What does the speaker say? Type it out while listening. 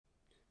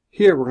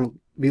Here we're going to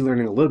be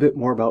learning a little bit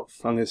more about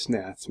fungus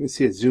gnats. We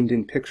see a zoomed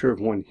in picture of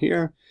one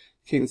here.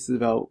 Okay, this is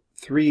about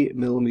 3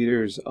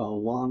 millimeters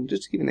long,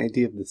 just to give you an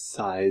idea of the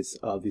size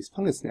of these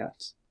fungus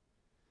gnats.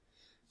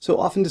 So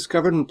often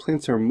discovered when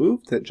plants are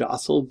moved, that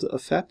jostled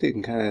effect, you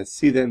can kind of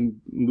see them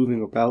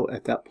moving about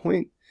at that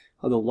point.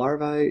 The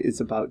larvae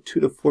is about 2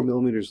 to 4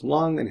 millimeters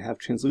long and have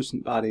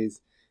translucent bodies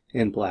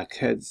and black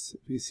heads.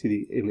 You see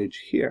the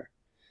image here.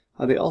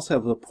 They also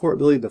have the poor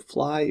ability to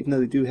fly, even though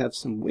they do have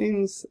some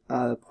wings.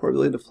 Poor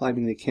ability to fly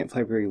meaning they can't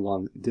fly very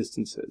long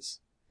distances.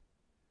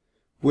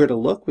 Where to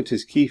look, which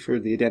is key for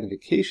the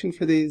identification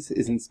for these,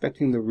 is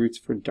inspecting the roots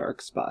for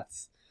dark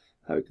spots.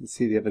 We can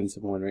see the evidence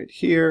of one right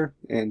here,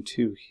 and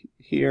 2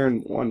 here,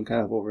 and 1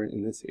 kind of over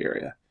in this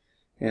area,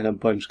 and a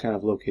bunch kind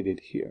of located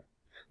here.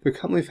 They're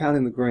commonly found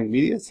in the growing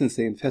media since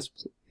they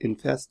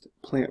infest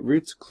plant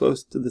roots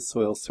close to the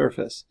soil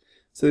surface.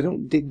 So they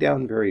don't dig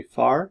down very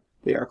far.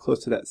 They are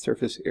close to that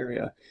surface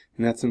area,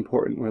 and that's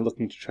important when we're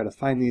looking to try to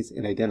find these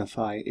and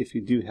identify if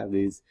you do have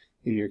these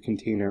in your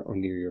container or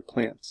near your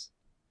plants.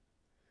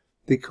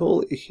 The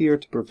goal here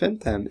to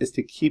prevent them is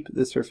to keep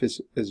the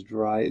surface as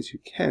dry as you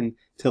can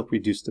to help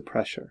reduce the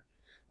pressure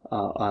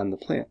on the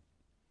plant.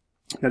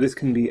 Now this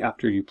can be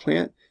after you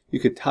plant. You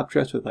could top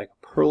dress with like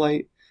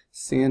perlite,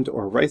 sand,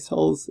 or rice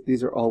hulls.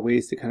 These are all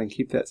ways to kind of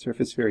keep that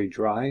surface very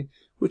dry,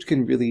 which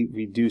can really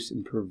reduce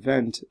and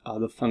prevent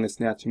the fungus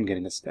gnats from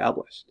getting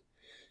established.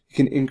 You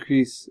can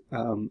increase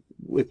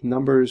with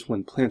numbers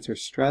when plants are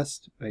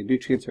stressed by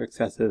nutrients or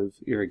excessive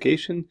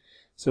irrigation.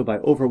 So by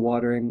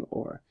overwatering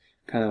or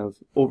kind of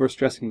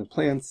overstressing the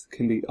plants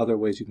can be other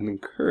ways you can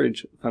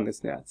encourage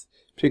fungus gnats.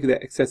 Particularly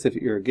that excessive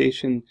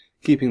irrigation,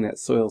 keeping that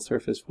soil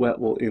surface wet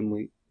will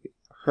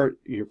hurt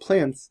your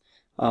plants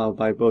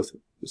by both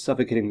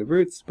suffocating the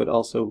roots, but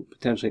also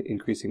potentially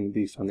increasing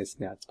the fungus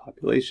gnats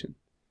population.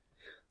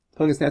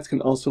 Fungus gnats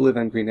can also live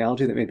on green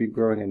algae that may be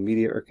growing in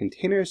media or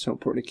containers, so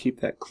important to keep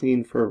that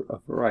clean for a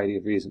variety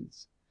of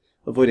reasons.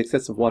 Avoid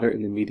excessive water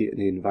in the media and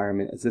the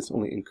environment, as this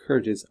only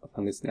encourages a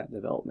fungus gnat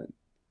development.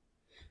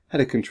 How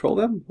to control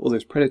them? Well,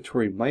 there's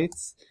predatory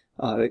mites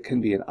that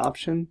can be an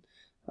option.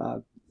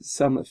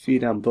 Some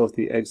feed on both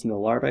the eggs and the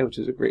larvae, which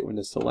is a great one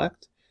to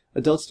select.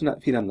 Adults do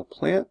not feed on the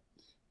plant,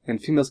 and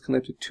females can lay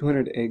up to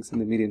 200 eggs in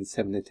the media in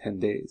 7 to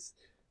 10 days.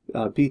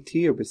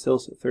 BT, or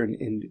Bacillus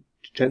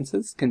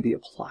thuringiensis, can be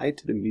applied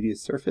to the media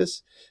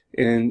surface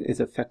and is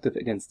effective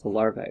against the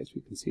larvae, as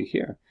we can see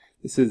here.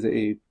 This is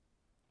a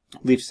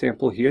leaf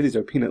sample here. These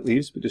are peanut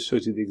leaves, but just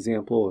shows you the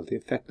example of the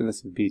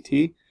effectiveness of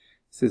BT.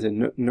 This is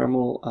a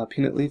normal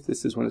peanut leaf.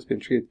 This is one that's been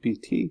treated with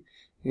BT,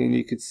 and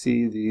you could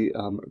see the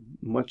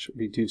much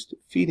reduced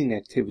feeding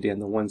activity on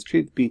the ones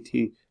treated with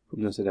BT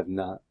from those that have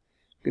not.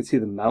 You can see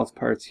the mouth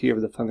parts here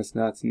of the fungus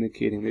gnats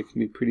indicating they can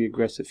be pretty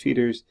aggressive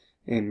feeders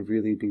and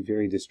really be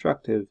very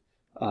destructive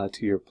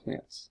to your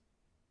plants.